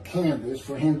blank canvas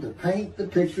for him to paint the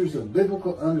pictures of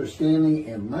biblical understanding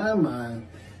in my mind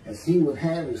as he would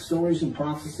have his stories and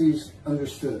prophecies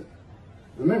understood.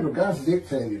 Remember, God's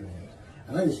dictating this.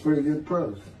 I think it's pretty good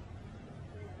prose.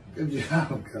 Good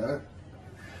job, God.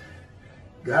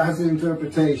 God's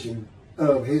interpretation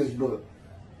of his book.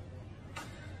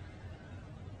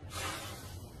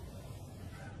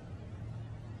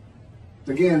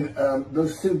 Again,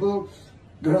 those 2 books,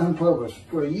 they're unpublished.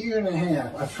 For a year and a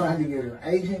half, I tried to get an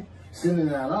agent,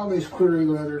 sending out all these query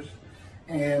letters,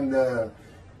 and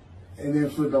then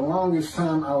for the longest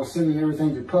time, I was sending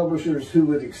everything to publishers who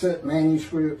would accept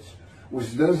manuscripts,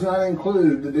 which does not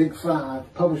include the big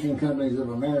 5 publishing companies of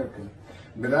America.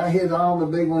 But I hit all the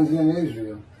big ones in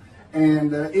Israel.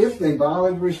 And if they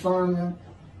bothered responding,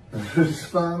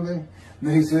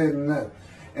 they said no.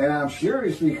 And I'm sure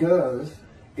it's because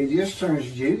it just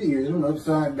turns Judaism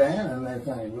upside down, and they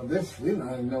think, well, we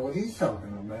don't even know what he's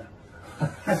talking about.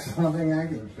 That's the only thing I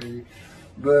can figure.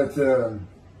 But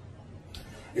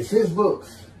it's his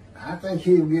books. I think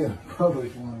he'll get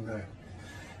published one day.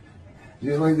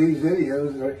 Just like these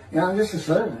videos are, you know, I'm just a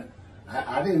servant.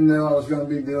 I didn't know I was going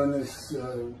to be doing this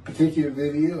particular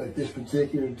video at this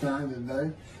particular time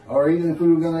today, or even if we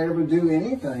were going to ever do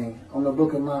anything on the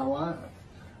book of my life,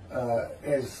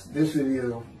 as this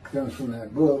video comes from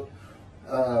that book.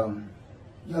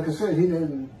 Like I said,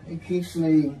 he keeps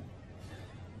me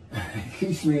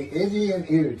edgy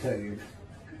and irritated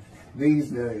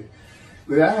these days.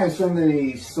 But I have so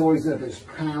many stories of his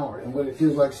power and what it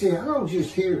feels like. See, I don't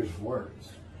just hear his words.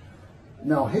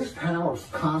 No, his power is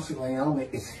constantly on me.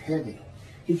 It's heavy.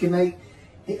 I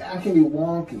can be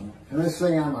walking, and let's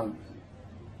say I'm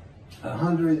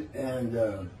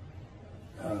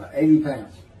 180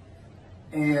 pounds.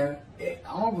 And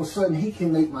all of a sudden, he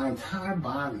can make my entire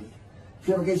body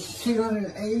feel like it's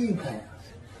 280 pounds.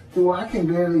 To where I can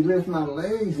barely lift my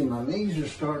legs and my knees are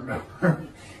starting to hurt.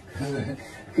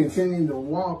 Continuing to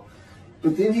walk.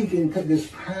 But then he can put this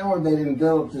power that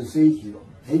envelops Ezekiel.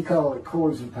 He called it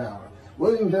cords of power.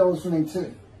 Well, it envelops me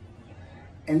too.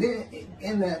 And then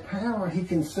in that power, he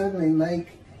can suddenly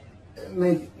make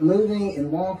moving and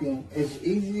walking as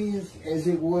easy as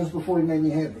it was before he made me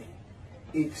heavy.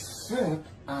 Except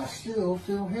I still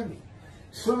feel heavy.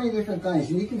 So many different things.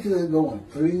 And you can feel it going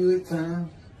through you at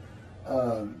times.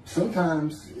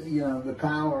 Sometimes, you know, the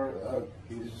power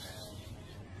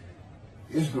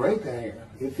is great to have.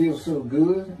 It feels so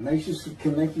good. It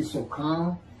can make you so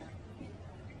calm.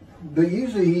 But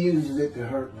usually he uses it to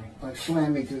hurt me, like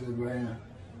slam me to the ground,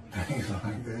 things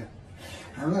like that.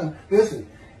 I know. Listen,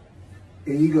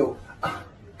 and you go, oh,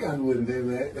 God wouldn't do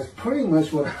that. That's pretty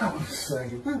much what I was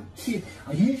saying.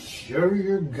 Are you sure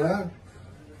you're God?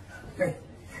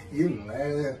 You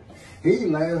laugh. He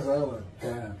laughs all the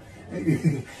time.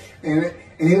 and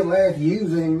he'll laugh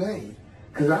using me.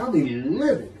 Because I'll be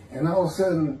livid. And all of a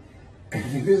sudden,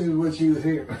 this is what you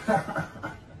hear.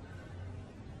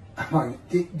 I'm like,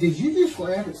 did you just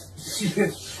laugh? She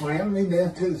just slammed me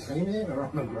down to the cement or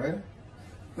on the ground?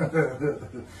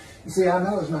 See, I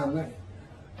know it's not me.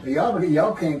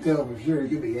 Y'all can't tell for sure. You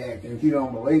could be acting if you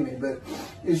don't believe me, but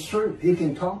it's true. He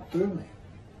can talk through me.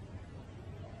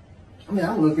 I mean,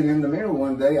 I'm looking in the mirror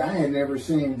one day. I had never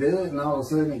seen him do it, and all of a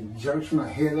sudden he jerks my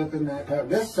head up in that power.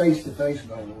 That's face to face,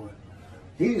 by the way.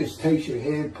 He just takes your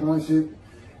head, points it,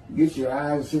 gets your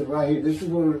eyes, says, right here, this is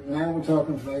where, now we're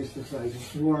talking face to face.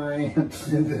 This is where I am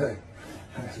today.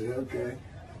 I said, okay.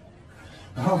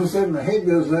 All of a sudden my head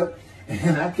goes up,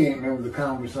 and I can't remember the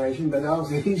conversation, but all of a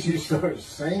sudden he just starts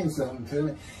saying something to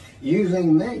me,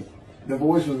 using me. The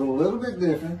voice was a little bit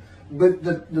different, but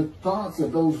the thoughts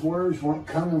of those words weren't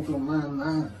coming from my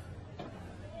mind.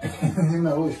 And then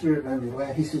the Holy Spirit made me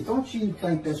laugh. He said, don't you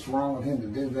think that's wrong of him to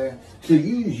do that? To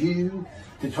use you,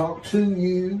 to talk to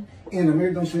you in the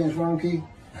mirror, don't you think that's wrong, Keith?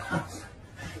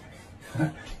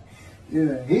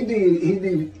 Yeah, he'd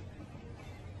be,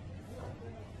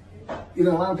 you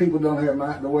know, a lot of people don't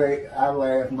have the way I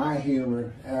laugh, my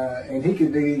humor, and he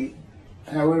could be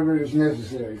however is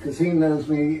necessary, because he knows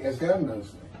me as God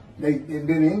knows me. They've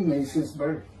been in me since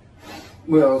birth.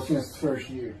 Well, since the first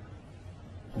year.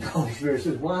 The Holy Spirit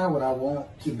says, why would I want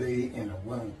to be in a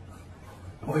womb?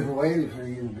 We've waited for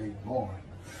you to be born.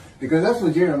 Because that's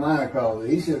what Jeremiah called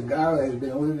it. He said, God has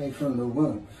been with me from the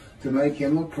womb to make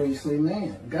him a priestly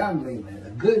man, godly man, a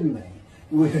good man.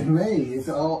 With me, it's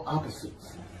all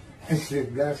opposites. He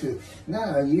said, God said,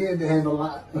 no, you had to have a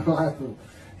life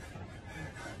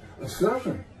of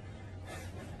suffering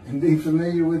and be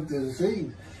familiar with the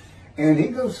disease. And he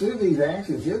goes through these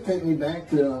actions. He'll take me back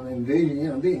to envision, you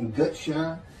know, being gut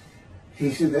shot.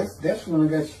 He said, that's when I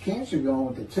got cancer going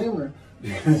with the tumor.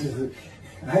 Because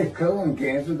I had colon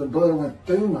cancer. The blood went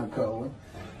through my colon.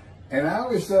 And I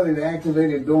always thought it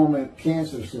activated dormant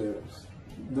cancer cells,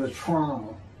 the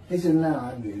trauma. He said, no,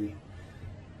 I did.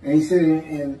 And he said,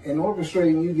 in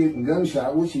orchestrating you getting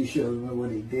gunshot, which he showed me what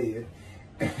he did,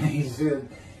 he said,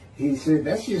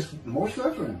 that's just more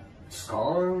suffering.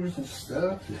 Scars and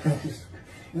stuff.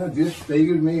 You know,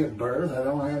 disfigured me at birth. I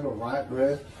don't have a right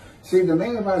breast. See, the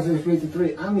man of Isaiah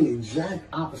 53, I'm the exact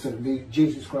opposite of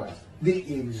Jesus Christ. The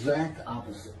exact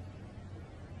opposite.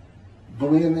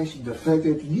 Blemish,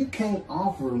 defective. You can't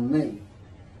offer me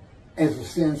as a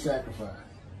sin sacrifice.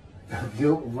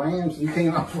 Guilt, rams, you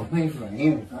can't offer me for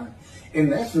anything.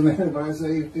 And that's the man of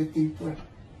Isaiah 53.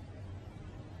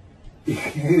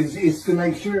 It's to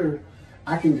make sure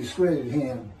I can discredit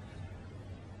him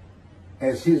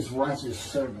as his righteous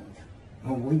servant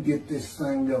when we get this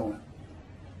thing going.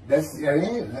 That's,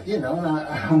 you know, and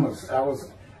I was,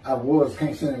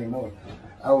 can't sin anymore.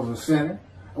 I was a sinner.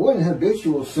 I wasn't a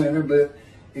habitual sinner, but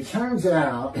it turns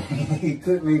out he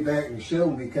took me back and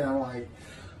showed me kind of like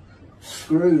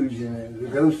Scrooge and the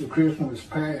Ghost of Christmas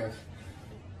Past.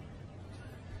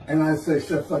 And I say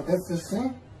stuff like, that's a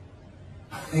sin?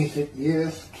 He said,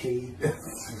 yes, Keith,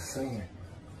 that's a sin.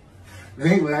 But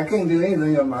anyway, I can't do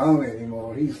anything on my own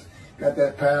anymore. He's got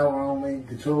that power on me,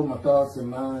 control my thoughts and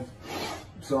minds.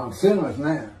 So I'm sinless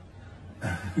now.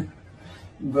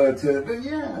 But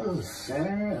yeah, I was a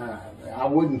sinner. I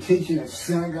wasn't teaching at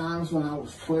synagogues when I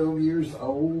was 12 years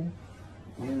old.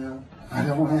 You know, I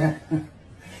don't have...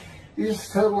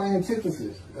 It's total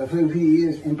antithesis of who he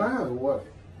is. And by the way,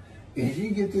 if you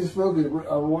get this book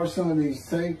or watch some of these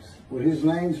tapes where his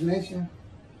name's mentioned,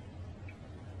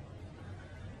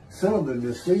 some of the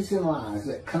deceits and lies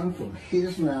that come from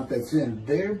his mouth that's in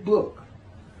their book,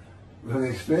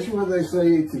 especially when they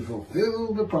say to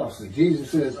fulfill the prophecy. Jesus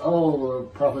says, all the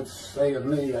prophets say of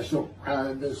me, I shall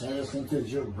ride this ass into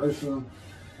Jerusalem.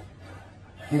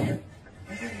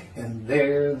 And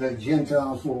there the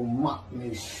Gentiles will mock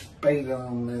me, spit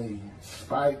on me,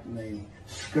 spite me,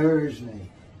 scourge me,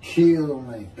 kill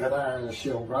me, but I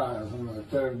shall rise on the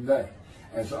third day.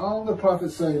 That's all the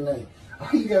prophets say to me. All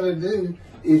you got to do,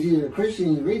 if you're a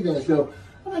Christian, you read that and go,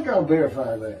 I think I'll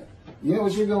verify that. You know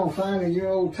what you're going to find in your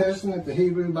Old Testament, the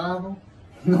Hebrew Bible?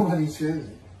 Nobody says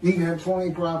it. You can have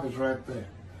 20 prophets right there.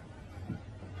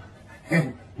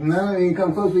 And none of them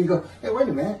come close. You go, hey, wait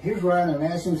a minute. Here's riding an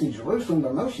ass into Jerusalem by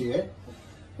Moshiach.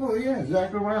 Well, yeah,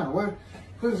 exactly right. What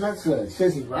does that say? It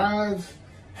says he rides.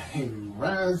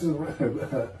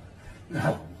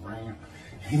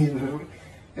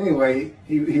 Anyway,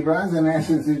 he rides an ass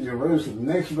into Jerusalem.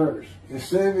 Next verse.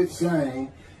 Instead of it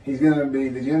saying he's going to be,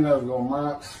 the Gentiles are going to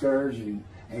mock, scourge,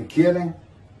 and kill him.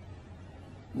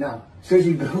 No. It says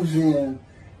he goes in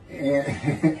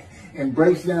and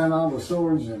breaks down all the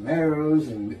swords and arrows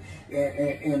and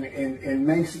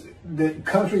makes the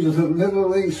countries of the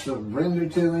Middle East surrender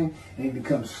to him, and he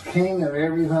becomes king of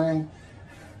everything.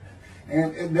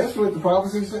 And that's what the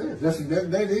prophecy says.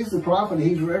 That is the prophet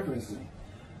he's referencing.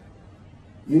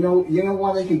 You know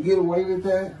why they could get away with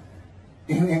that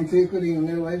in antiquity and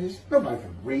Middle Ages? Nobody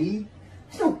could read.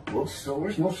 There's no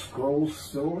bookstores, no scroll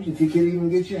stores, if you can't even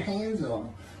get your hands on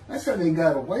them. That's how they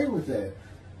got away with that.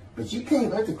 But you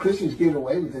can't let the Christians get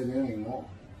away with it anymore.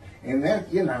 And that,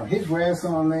 his wrath's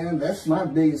on them. That's my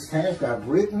biggest task. I've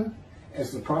written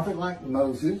as the prophet like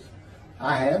Moses.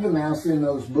 I have announced in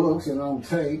those books and on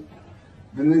tape,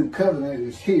 the new covenant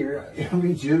is here.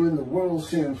 Every Jew in the world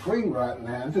set free right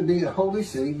now to be a holy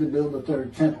city to build a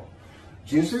third temple.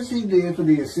 Just as he did for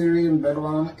the Assyrian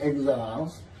Babylon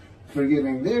exiles,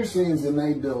 forgiving their sins, and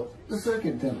they built the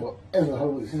second temple as a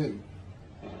holy city.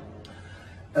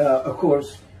 Of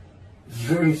course,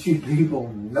 very few people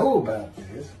know about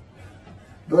this.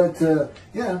 But,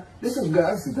 this is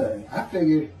God's day. I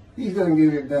figured he's going to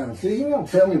get it done. See, he won't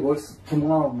tell me what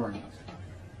tomorrow brings.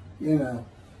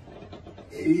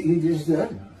 He just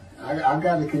doesn't. I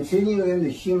got to continue into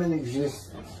human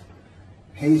existence.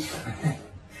 He's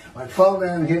like fall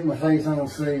down and hit my face on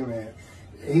cement.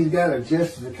 He's got a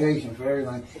justification for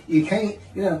everything. You can't,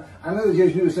 I know the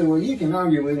Jewish people say, well, you can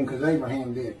argue with him because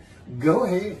Abraham did. Go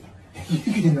ahead.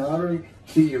 You can argue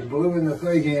till you're blue in the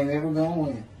face. You ain't never going to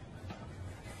win.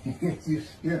 It's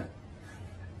just, you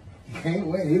can't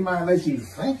win. He might let you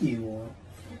think you won,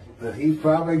 but he's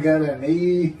probably got an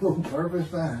evil purpose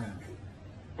behind it.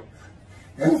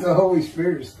 That's the Holy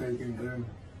Spirit speaking through.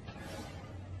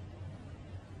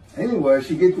 Anyway,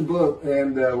 you get the book,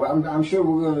 and I'm sure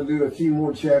we're going to do a few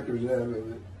more chapters out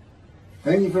of it.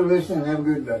 Thank you for listening. Have a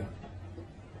good day.